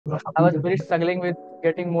I was very struggling with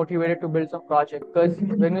getting motivated to build some project because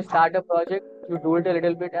when you start a project, you do it a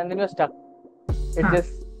little bit and then you're stuck. It हाँ.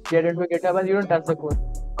 just get into GitHub and you don't touch the code.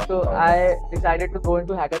 So I decided to go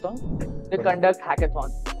into hackathons. They conduct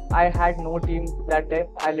hackathons. I had no team that time.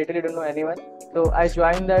 I literally don't know anyone. So I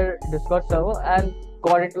joined their Discord server and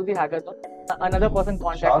got into the hackathon. Another person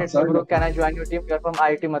contacted me, bro, can I join your team? You're from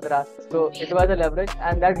IIT Madras. So it was a leverage,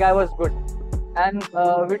 and that guy was good. And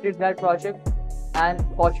we did that project, and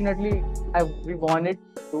fortunately, we won it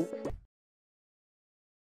too.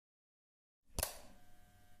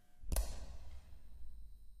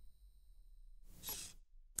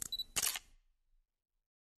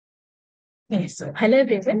 Yes. So, hello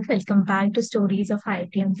everyone. Welcome back to Stories of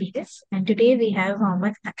IITM BS. And today we have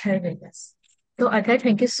Mohammed Athar with us. So Athar,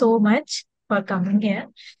 thank you so much for coming here.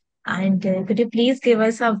 And could you please give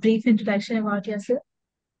us a brief introduction about yourself?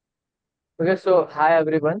 Okay, so hi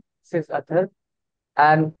everyone. This is Athar,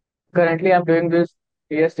 and currently I'm doing this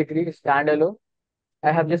BS degree standalone.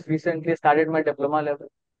 I have just recently started my diploma level,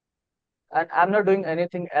 and I'm not doing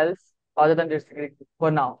anything else other than this degree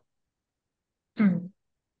for now. Hmm.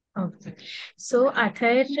 Okay. So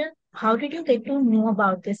Athar, how did you get to know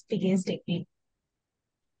about this BS degree?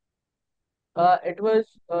 It was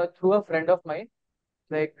through a friend of mine.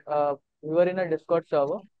 Like we were in a Discord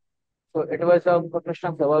server, so it was a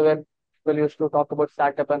professional server where people used to talk about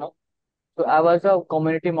startup and all. So I was a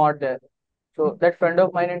community mod there. So that friend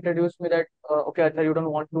of mine introduced me that okay, Arthur, you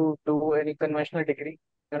don't want to do any conventional degree.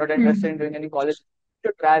 You're not interested in Hmm. doing any college. You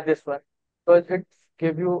should try this one because it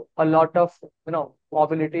give you a lot of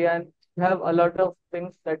mobility and you have a lot of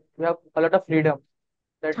things that you have a lot of freedom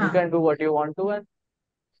that you Huh. can do what you want to. And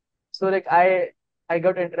so like I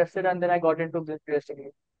got interested and then I got into this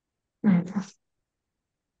basically. Hmm.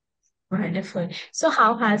 Wonderful. So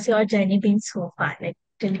how has your journey been so far? Like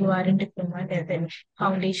till you are in diploma level,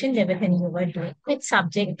 foundation level, when you were doing which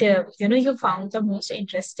subject you found the most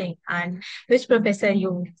interesting, and which professor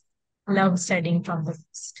you love studying from the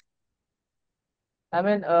most? I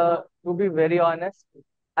mean, to be very honest,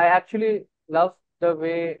 I actually love the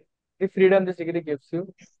way the freedom this degree gives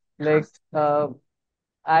you. Huh.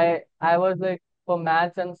 Like I was like for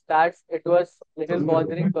maths and stats, it was little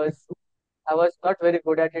bothering because I was not very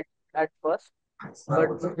good at it at first.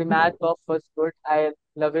 But the math prof was good. I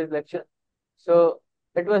love his lecture, so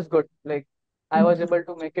it was good. Like I was able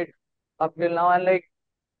to make it up till now, and like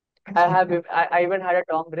I even had a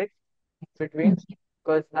term break between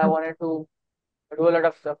because I wanted to do a lot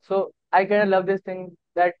of stuff. So I kind of love this thing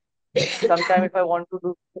that sometimes if I want to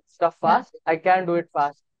do stuff fast, I can do it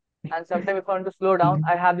fast. And sometimes if I want to slow down,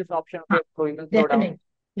 I have this option. Huh. Okay, so you can slow down. Definitely.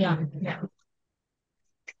 Yeah, yeah.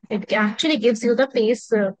 It actually gives you the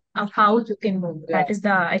pace of how you can move. Yeah, That is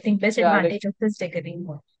the, I think, best yeah, like advantage of this degree.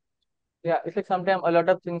 yeah, it's like sometimes a lot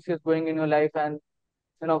of things is going in your life, and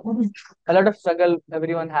a lot of struggle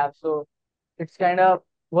everyone have. So it's kind of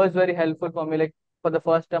was very helpful for me. Like for the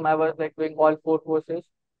first time, I was like doing all four courses.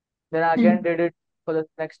 Then I again Mhm. did it for the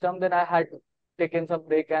next term. Then I had taken some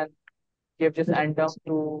break and gave just end term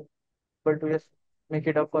to but to just make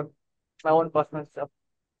it up for my own personal stuff.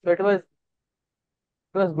 So it was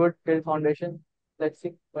good till foundation. Let's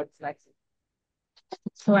see what's next.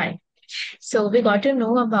 Right. So we got to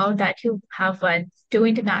know about that you have won two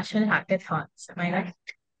international hackathons. Am I right?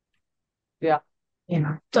 Yeah.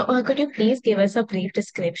 Yeah. So could you please give us a brief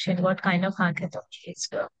description? What kind of hackathon these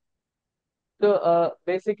were? So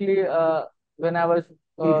basically, when I was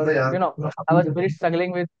I was very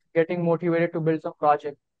struggling with getting motivated to build some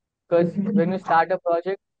project because when you start a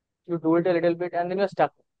project, you do it a little bit and then you're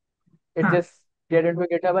stuck. It Huh. just get into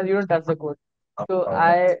GitHub and you don't touch the code. So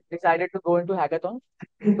I decided to go into hackathons.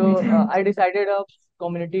 So I decided a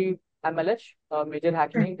community MLH, major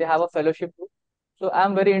hacking. They have a fellowship too. So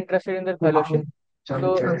I'm very interested in their fellowship.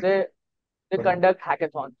 So they conduct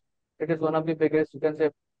hackathons. It is one of the biggest, you can say,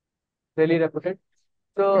 really reputed.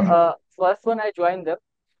 So first one I joined them.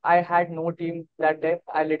 I had no team that time.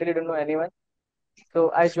 I literally don't know anyone.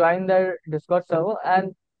 So I joined their Discord server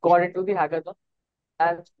and got into the hackathon.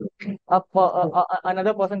 And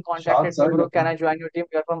another person contacted me, bro, can I join your team?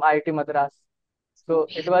 You're from IIT Madras. So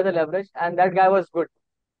it was a leverage, and that guy was good.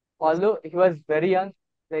 Although he was very young,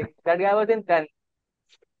 like that guy was in 10th.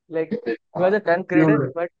 Like he was a 10th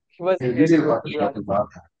grader, but he was really good to be honest.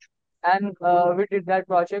 And we did that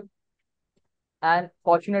project, and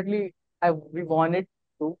fortunately, we won it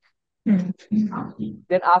too.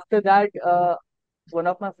 Then after that, one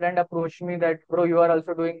of my friend approached me that, bro, you are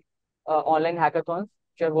also doing online hackathons,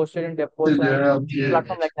 which are hosted in depots and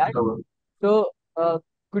platform like that. So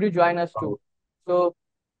could you join us too? So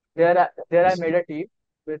there I made a team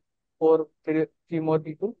with three more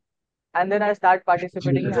people, and then I start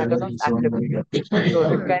participating in hackathons actively. So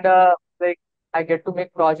it kind of like I get to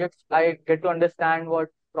make projects, I get to understand what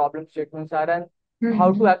problem statements are and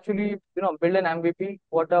how to Hmm. actually build an MVP,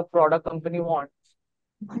 what a product company wants.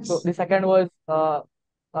 So the second was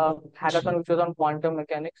hackathon which was on quantum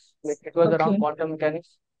mechanics. Like it was around Okay. quantum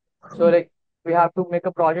mechanics. So like we have to make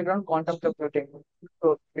a project around quantum computing.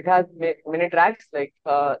 So it has many tracks. Like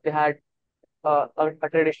they had a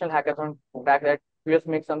traditional hackathon track that you just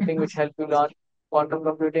make something which helps you learn quantum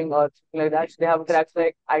computing or something like that. They have tracks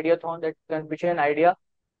like Ideathon that can pitch an idea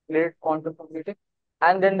related to quantum computing.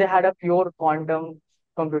 And then they had a pure quantum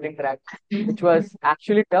computing track, which was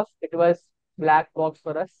actually tough. It was black box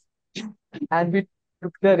for us. And we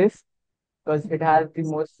took the risk because it has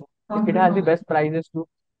the best prizes too.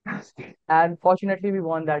 And fortunately, we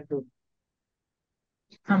won that too.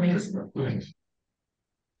 Amazing.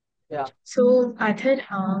 Yeah. So,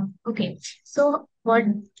 Athar, okay. So, what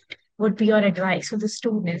would be your advice for the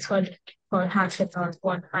students for hackathons,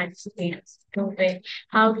 for participate to it?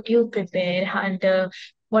 How did you prepare, and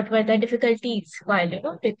what were the difficulties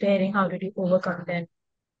while preparing? How did you overcome them?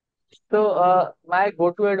 So, my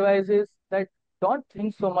go-to advice is that don't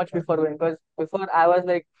think so much before going because before I was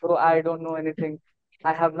like, bro, I don't know anything.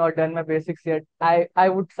 I have not done my basics yet. I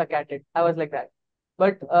would suck at it. I was like that.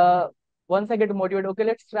 But once I get motivated, okay,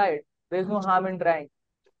 let's try it. There's no harm in trying.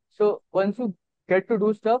 So once you get to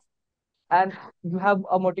do stuff and you have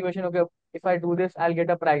a motivation, okay, if I do this, I'll get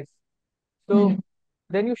a prize. So Mhm.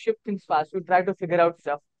 then you shift things fast. You try to figure out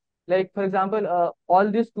stuff. Like for example, all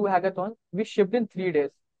these two hackathons we shipped in 3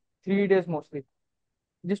 days, 3 days mostly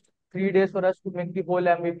just 3 days for us to make the whole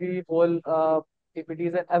MVP, whole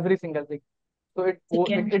PPTs and every single thing. So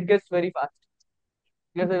Okay. it gets very fast.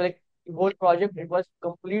 Because like the whole project, it was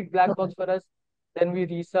complete black box for us. Then we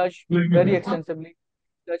research very extensively.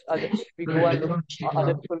 Search other, we go and look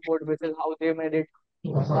other people code bases, how they made it,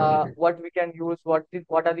 what we can use, what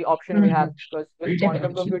are the options we have. Because with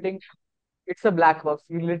quantum computing, it's a black box.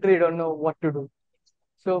 We literally don't know what to do.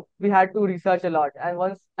 So we had to research a lot. And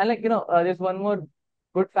once, and like, there's one more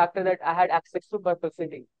good factor that I had access to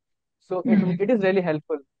perplexity. So it is really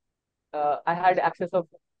helpful. I had access of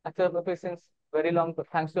Perplexity since very long,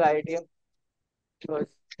 thanks to IITM, because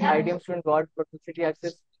IITM student got perplexity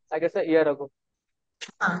access, I guess, a year ago.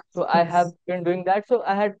 Ah, So I have yes. been doing that. So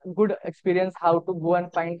I had good experience how to go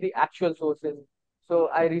and find the actual sources. So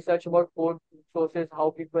I research about code sources, how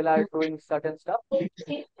people are doing certain stuff.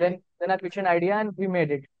 Then I pitch an idea and we made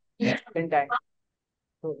it in time.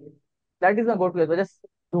 So that is a go-to advice. Just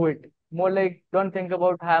do it. More like don't think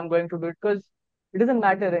about how I'm going to do it because it doesn't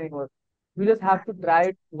matter anymore. You just have to try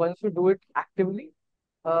it. Once you do it actively,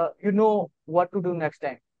 you know what to do next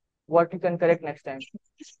time, what you can correct next time.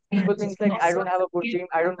 People think like I don't have a good team,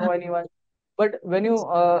 I don't know anyone. But when you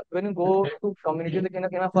go to communities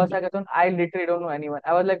like in my first hackathon, I literally don't know anyone.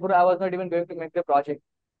 I was like, bro, I was not even going to make the project.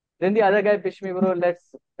 Then the other guy pitched me, bro,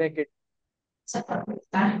 let's make it. So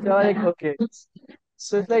I was like, okay.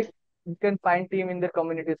 So it's like you can find team in their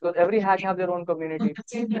communities because every hack have their own community.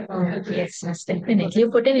 Yes, yes, So definitely. You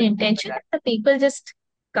put an it's like intention that. and the people just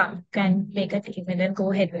come, can make a team and then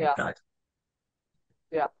go ahead with the Yeah, project.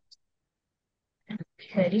 yeah.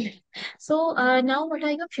 Very nice. So now what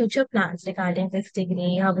are your future plans regarding this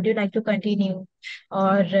degree? How would you like to continue?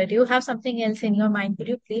 Or do you have something else in your mind? Could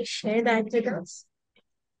you please share that with us?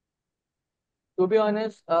 To be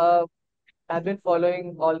honest, I've been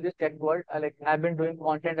following all this tech world. I've been doing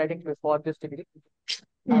content writing before this degree.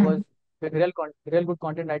 I Hmm. was doing real good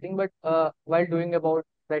content writing, but while doing about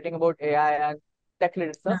writing about AI and tech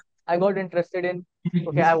related Yeah. stuff, I got interested in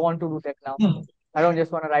okay, I want to do tech now. I don't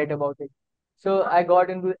just want to write about it. So I got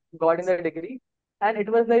in the degree, and it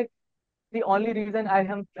was like the only reason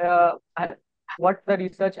what the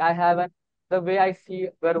research I have and the way I see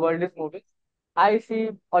where world is moving, I see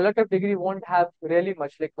a lot of degree won't have really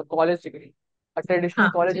much like a college degree. A traditional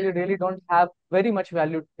Huh. college degree really don't have very much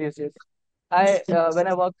value these days. When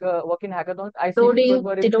I work in hackathons, I see So people who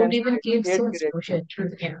are they in don't 10th even grade, give 8th so grade. exposure.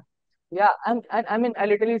 Yeah. Yeah, I mean I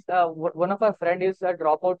literally one of our friend is a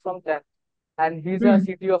dropout from 10th and he's a Hmm.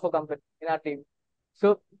 CTO of a company in our team.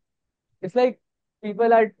 So it's like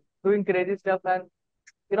people are doing crazy stuff and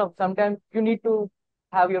sometimes you need to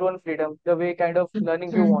have your own freedom, the way kind of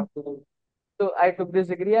learning you Hmm. want to do. So I took this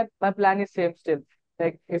degree and my plan is same still.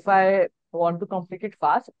 Like if I want to complete it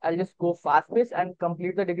fast, I'll just go fast pace and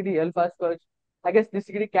complete the degree real fast because I guess this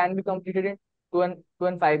degree can be completed in 2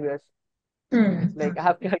 and 5 years. Hmm. Like I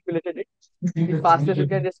have calculated it. The fastest you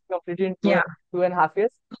can just complete it in Yeah. 2.5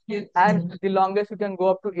 years, and the longest you can go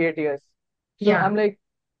up to 8 years. So Yeah. I'm like,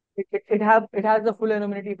 it has the full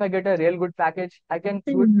anonymity. If I get a real good package, I can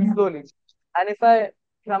do it Mm. slowly. And if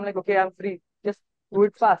I'm like, okay, I'm free, just do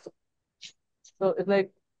it fast. So it's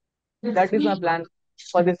like that is my plan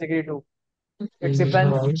for this degree too. It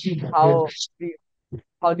depends how the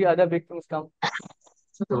how the other big things come.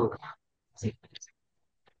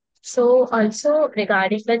 So also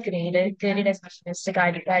regarding the graded assessments,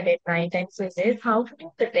 regarding the deadline and quizzes, how do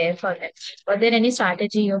you prepare for it? Was there any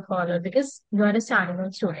strategy you follow? Because you are a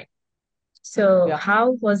standalone student. So Yeah.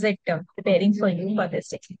 how was it preparing for you for this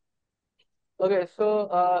thing? Okay.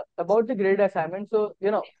 So about the graded assignment. So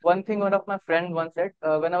one thing one of my friend once said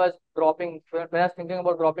when I was when I was thinking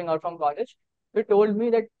about dropping out from college, he told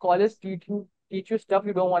me that college teach you stuff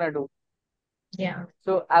you don't want to do. Yeah.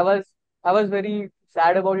 So I was very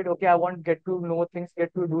sad about it. Okay, I want get to know things,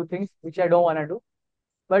 get to do things which I don't want to do.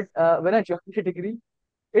 But when I joined the degree,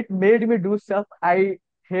 it made me do stuff I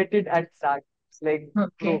hated at start. Like,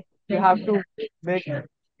 bro, Okay. you have to make,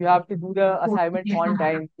 you have to do the assignment on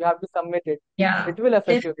time. You have to submit it. Yeah. It will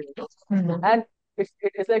affect Def- your grade. Mhm. And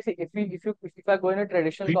it's like, see, if I go in a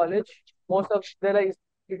traditional college, most of there is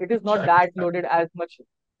it is not that loaded as much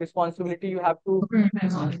responsibility you have to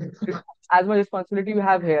as much responsibility you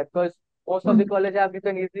have here because most of the college have you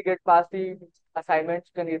can easily get past the assignments,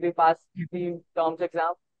 you can easily pass the terms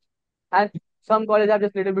exam, and some college have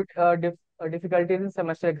just little bit difficulties in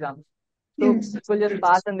semester exams. So people just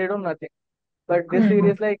pass and they don't nothing. But this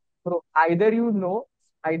degree is like, bro, either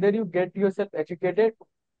you get yourself educated,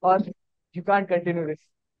 or you can't continue this.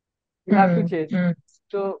 You have to Mm, change. mm.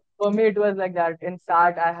 So for me, it was like that. In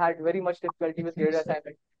start, I had very much difficulty with graded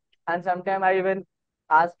assignment, and sometimes I even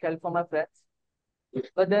asked help from my friends.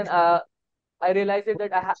 But then I realized it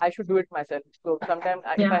that I should do it myself. So sometimes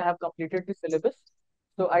if I Yeah. have completed the syllabus,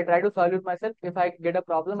 so I try to solve it myself. If I get a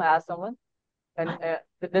problem, I ask someone, and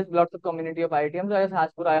there's lots of community of IITM. So I just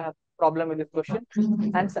ask, I have problem with this question.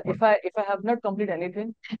 And so if I have not completed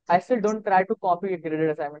anything, I still don't try to copy a graded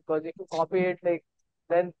assignment because if you copy it, like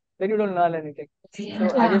then you don't learn anything.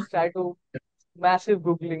 So I Yeah. just try to massive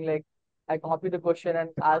googling, like I copy the question and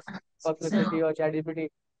ask Perplexity or ChatGPT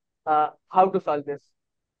how to solve this.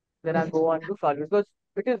 Then I go on to solve it because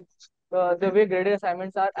it is the way graded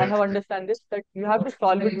assignments are. I have understand this that you have to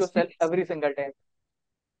solve it yourself every single time.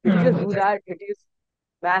 If you just do Mm, that, it is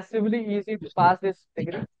massively easy to pass this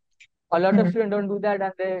degree. A lot of mm. students don't do that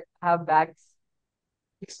and they have bags.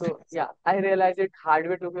 So yeah, I realize it hard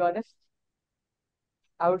way to be honest.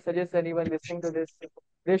 I would suggest anyone listening to this,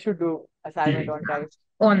 they should do assignment on time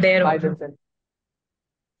On their by own. themselves.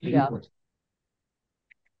 Yeah.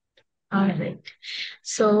 All right.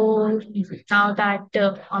 So now that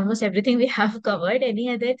almost everything we have covered, any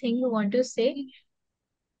other thing you want to say?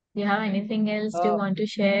 You have anything else you Uh, want to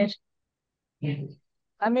share?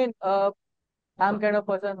 I mean, I'm kind of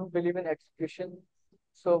person who believe in execution.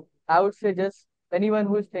 So I would say just anyone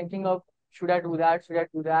who is thinking of should I do that, should I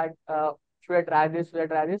do that, should I try this, should I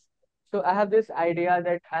try this. So I have this idea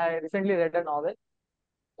that I recently read a novel.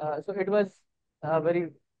 So it was very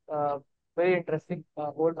uh, very interesting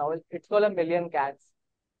old novel. It's called A Million Cats.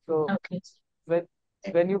 So Okay. when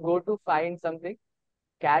when you go to find something,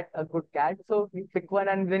 cat, a good cat, so you pick one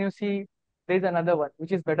and then you see there's another one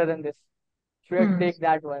which is better than this. Should I Hmm. take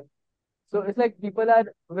that one? So it's like people are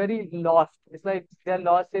very lost. It's like they're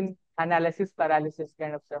lost in analysis paralysis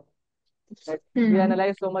kind of stuff. That we Hmm.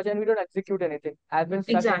 analyze so much and we don't execute anything. I've been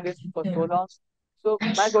stuck in this Exactly. for so Yeah. long. So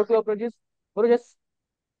my go-to approach is, bro,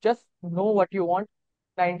 just know what you want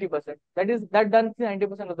 90%. That done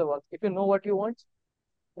 90% of the work. If you know what you want,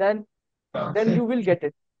 then you will get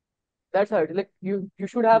it. That's how it is. Like you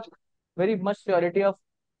should have very much surety of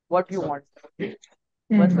what you want.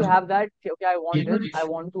 Once you Hmm. have that, okay, I want this, I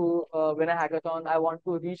want to win a hackathon, I want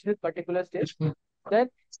to reach this particular stage, then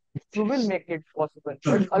you will make it possible.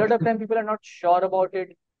 But a lot of time people are not sure about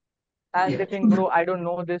it and they think, bro, I don't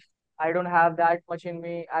know this, I don't have that much in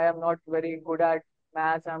me, I am not very good at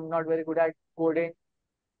maths, I'm not very good at coding.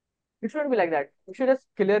 It shouldn't be like that. You should just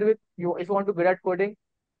clear with you. If you want to be good at coding,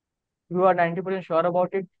 you are 90% sure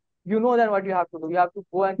about it. You know then what you have to do. You have to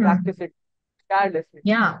go and Hmm. practice it tirelessly.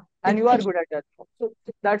 Yeah. And you are good at that. So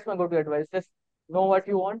that's my go-to advice. Just know what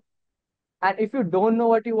you want. And if you don't know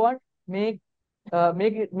what you want, make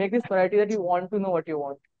this priority that you want to know what you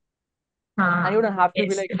want. And you don't have to be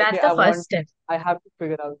Yes. like, That's okay, the first step. I have to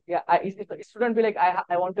figure out. Yeah, it shouldn't be like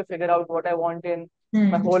I want to figure out what I want in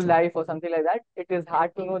my Hmm. whole life or something like that. It is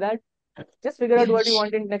hard to know that. Just figure out what you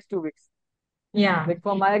want in next 2 weeks. Yeah. Like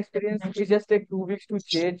from my experience, it just take 2 weeks to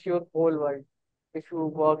change your whole world if you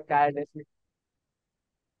work tirelessly.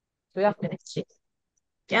 So yeah, Definitely.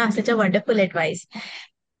 Yeah, such a wonderful advice.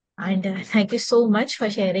 And thank you so much for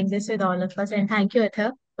sharing this with all of us. And thank you,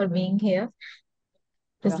 Athar, for being here.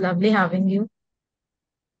 It was Yeah, lovely having you.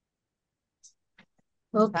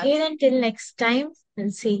 Okay, thanks. then till next time,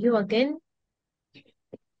 we'll see you again.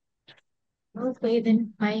 Okay,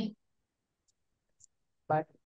 then bye. Bye.